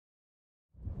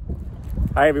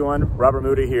Hi everyone, Robert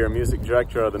Moody here, Music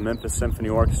Director of the Memphis Symphony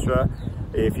Orchestra.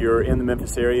 If you're in the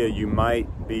Memphis area, you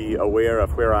might be aware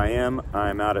of where I am.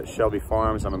 I'm out at Shelby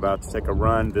Farms. I'm about to take a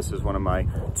run. This is one of my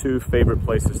two favorite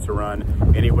places to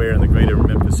run anywhere in the greater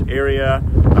Memphis area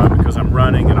because I'm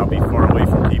running and I'll be far away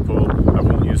from people. I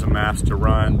won't use a mask to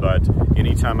run, but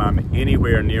anytime I'm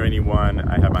anywhere near anyone,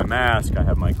 I have my mask, I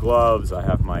have my gloves, I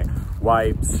have my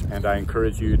wipes, and I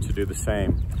encourage you to do the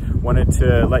same. Wanted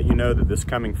to let you know that this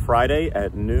coming Friday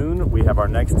at noon, we have our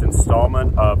next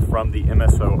installment of From the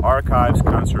MSO Archives,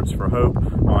 Concerts for Hope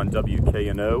on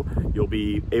WKNO. You'll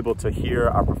be able to hear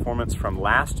our performance from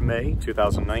last May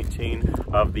 2019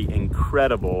 of the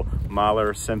incredible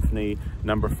Mahler Symphony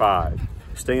No. 5.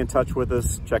 Stay in touch with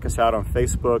us. Check us out on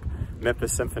Facebook,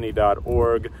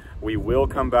 memphissymphony.org. We will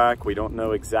come back. We don't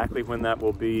know exactly when that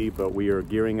will be, but we are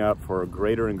gearing up for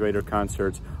greater and greater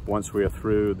concerts once we are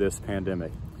through this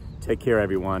pandemic. Take care,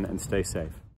 everyone, and stay safe.